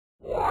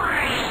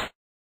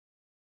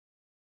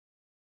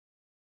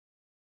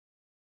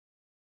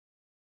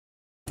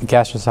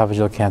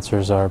gastroesophageal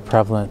cancers are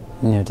prevalent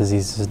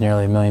diseases.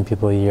 Nearly 1 million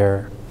people a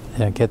year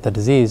get the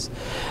disease,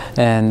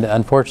 and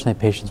unfortunately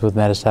patients with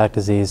metastatic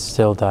disease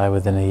still die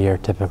within a year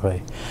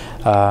typically.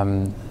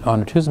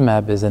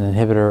 Onartuzumab is an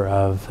inhibitor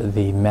of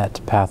the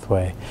MET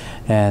pathway,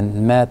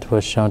 and MET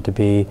was shown to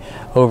be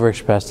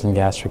overexpressed in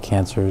gastric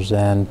cancers,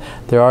 and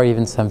there are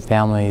even some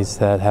families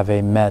that have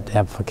a MET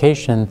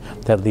amplification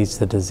that leads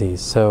to the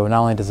disease. So not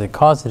only does it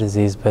cause the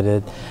disease, but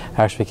it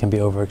actually can be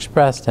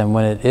overexpressed, and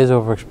when it is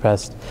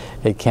overexpressed,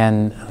 it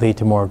can lead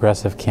to more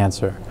aggressive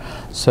cancer.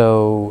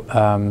 So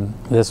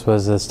this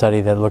was a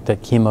study that looked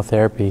at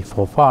chemotherapy,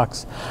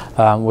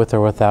 mFOLFOX, with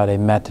or without a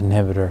MET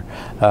inhibitor,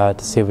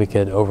 to see if we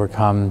could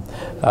overcome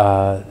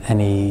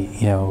any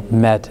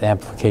MET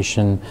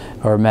amplification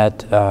or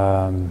MET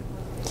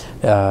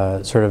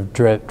sort of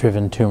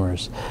driven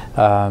tumors.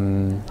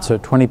 So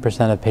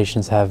 20% of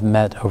patients have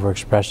MET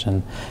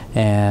overexpression,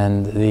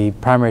 and the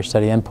primary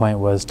study endpoint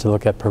was to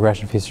look at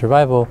progression-free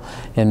survival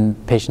in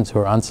patients who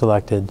are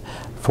unselected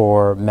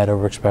for MET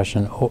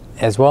overexpression,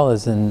 as well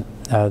as in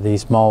the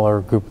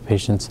smaller group of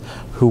patients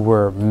who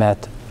were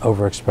MET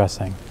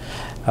overexpressing.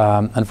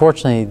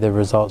 Unfortunately, the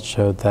results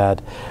showed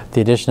that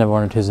the addition of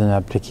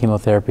onartuzumab to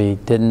chemotherapy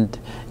didn't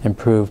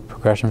improve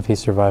progression-free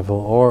survival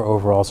or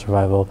overall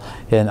survival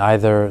in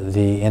either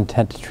the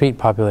intent to treat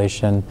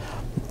population,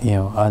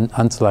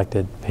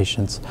 unselected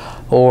patients,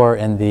 or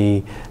in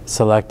the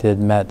selected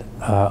MET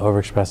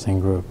overexpressing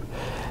group.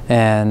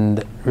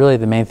 And really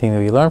the main thing that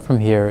we learned from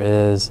here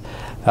is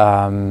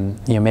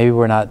maybe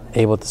we're not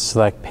able to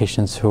select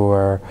patients who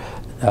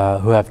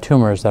have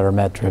tumors that are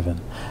MET driven.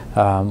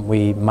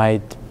 We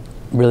might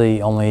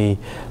really only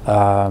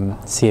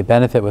see a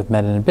benefit with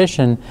MET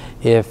inhibition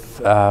if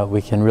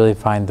we can really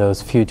find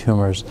those few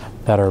tumors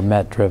that are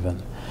MET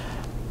driven.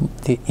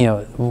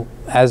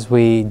 As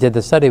we did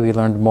the study, we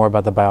learned more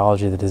about the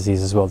biology of the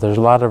disease as well. There's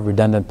a lot of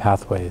redundant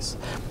pathways.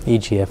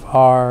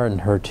 EGFR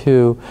and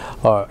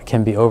HER2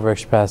 can be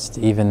overexpressed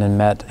even in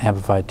MET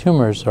amplified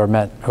tumors or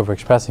MET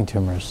overexpressing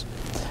tumors.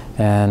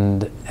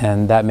 And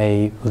that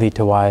may lead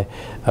to why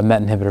a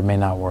MET inhibitor may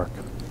not work.